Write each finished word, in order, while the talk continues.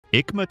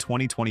EICMA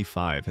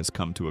 2025 has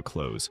come to a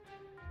close,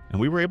 and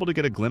we were able to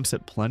get a glimpse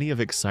at plenty of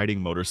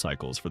exciting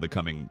motorcycles for the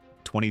coming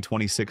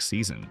 2026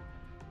 season.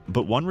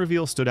 But one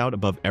reveal stood out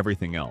above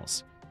everything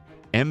else.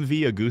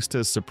 MV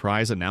Agusta's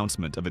surprise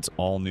announcement of its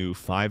all-new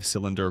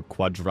 5-cylinder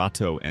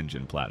quadrato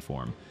engine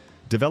platform,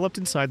 developed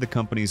inside the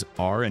company's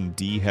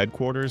R&D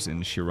headquarters in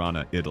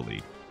Schiranna,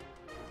 Italy.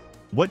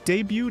 What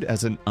debuted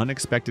as an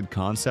unexpected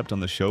concept on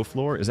the show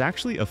floor is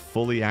actually a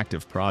fully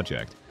active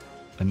project,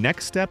 a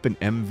next step in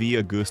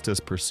MV Agusta's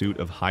pursuit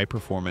of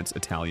high-performance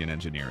Italian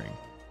engineering.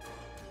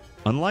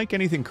 Unlike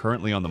anything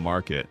currently on the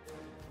market,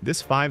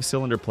 this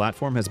 5-cylinder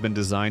platform has been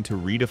designed to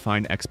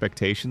redefine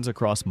expectations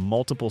across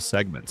multiple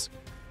segments,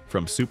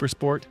 from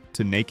supersport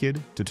to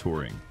naked to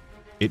touring.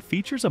 It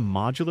features a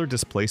modular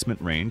displacement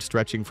range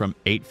stretching from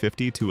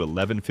 850 to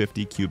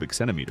 1150 cubic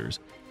centimeters,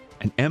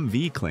 and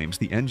MV claims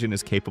the engine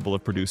is capable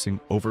of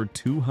producing over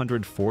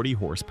 240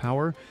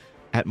 horsepower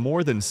at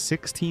more than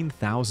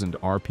 16,000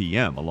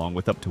 RPM, along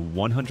with up to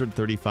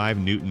 135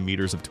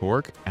 Newton-meters of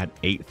torque at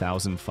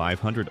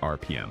 8,500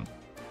 RPM.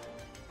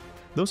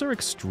 Those are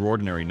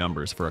extraordinary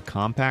numbers for a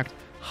compact,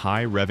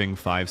 high-revving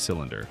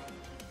 5-cylinder.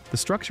 The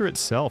structure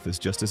itself is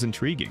just as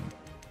intriguing.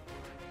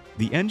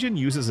 The engine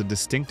uses a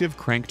distinctive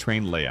crank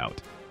train layout,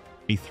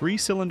 a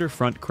 3-cylinder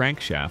front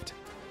crankshaft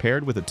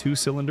paired with a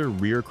 2-cylinder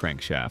rear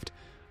crankshaft,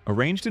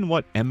 arranged in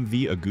what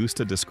MV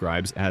Agusta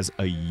describes as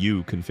a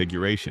U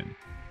configuration.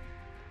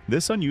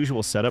 This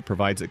unusual setup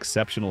provides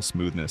exceptional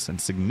smoothness and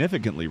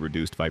significantly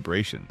reduced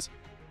vibrations.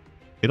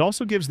 It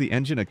also gives the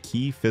engine a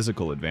key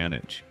physical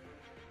advantage.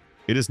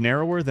 It is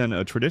narrower than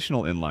a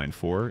traditional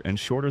inline-four and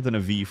shorter than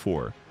a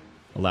V4,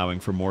 allowing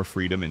for more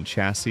freedom in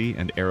chassis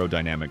and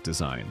aerodynamic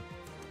design.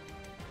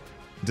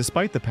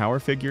 Despite the power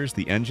figures,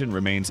 the engine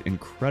remains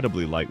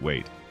incredibly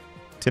lightweight,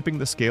 tipping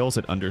the scales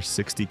at under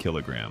 60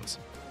 kilograms.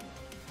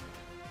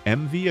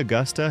 MV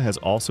Agusta has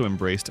also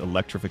embraced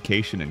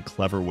electrification in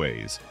clever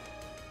ways.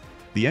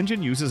 The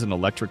engine uses an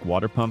electric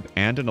water pump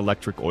and an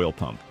electric oil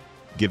pump,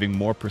 giving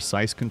more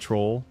precise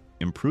control,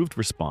 improved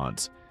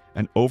response,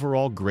 and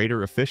overall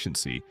greater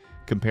efficiency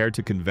compared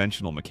to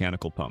conventional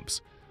mechanical pumps.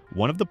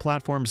 One of the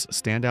platform's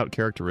standout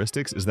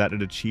characteristics is that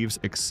it achieves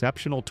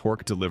exceptional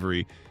torque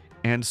delivery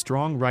and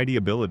strong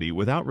rideability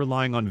without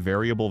relying on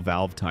variable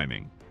valve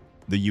timing.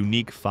 The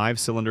unique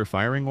 5-cylinder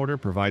firing order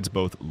provides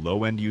both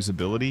low-end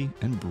usability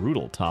and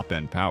brutal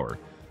top-end power,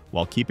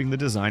 while keeping the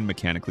design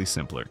mechanically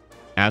simpler.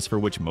 As for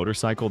which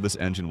motorcycle this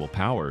engine will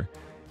power,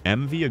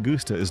 MV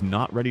Agusta is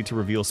not ready to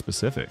reveal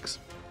specifics.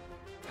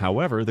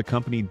 However, the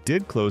company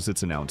did close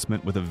its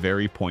announcement with a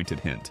very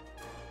pointed hint.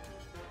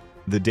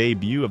 The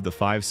debut of the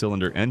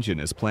 5-cylinder engine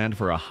is planned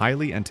for a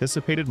highly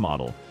anticipated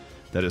model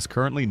that is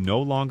currently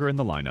no longer in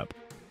the lineup.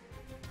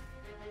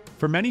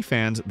 For many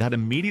fans, that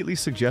immediately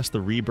suggests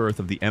the rebirth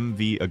of the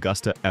MV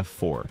Agusta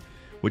F4,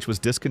 which was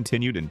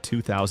discontinued in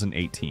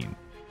 2018.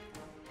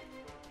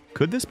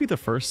 Could this be the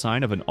first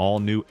sign of an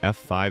all-new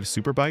F5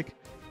 Superbike?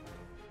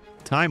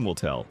 Time will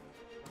tell.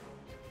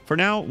 For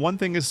now, one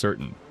thing is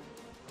certain.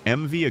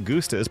 MV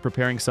Agusta is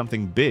preparing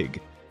something big,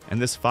 and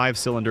this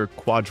 5-cylinder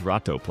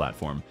quadrato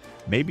platform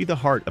may be the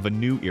heart of a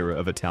new era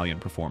of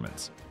Italian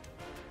performance.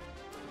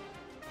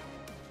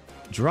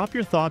 Drop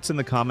your thoughts in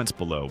the comments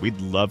below. We'd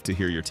love to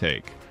hear your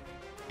take.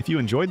 If you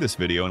enjoyed this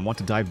video and want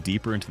to dive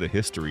deeper into the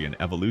history and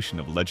evolution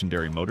of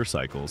legendary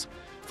motorcycles,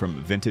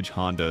 from vintage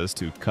Hondas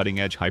to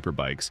cutting-edge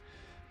hyperbikes,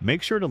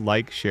 make sure to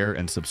like, share,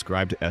 and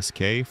subscribe to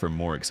SK for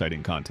more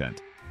exciting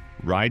content.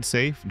 Ride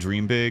safe,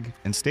 dream big,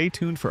 and stay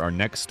tuned for our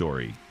next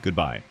story.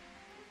 Goodbye.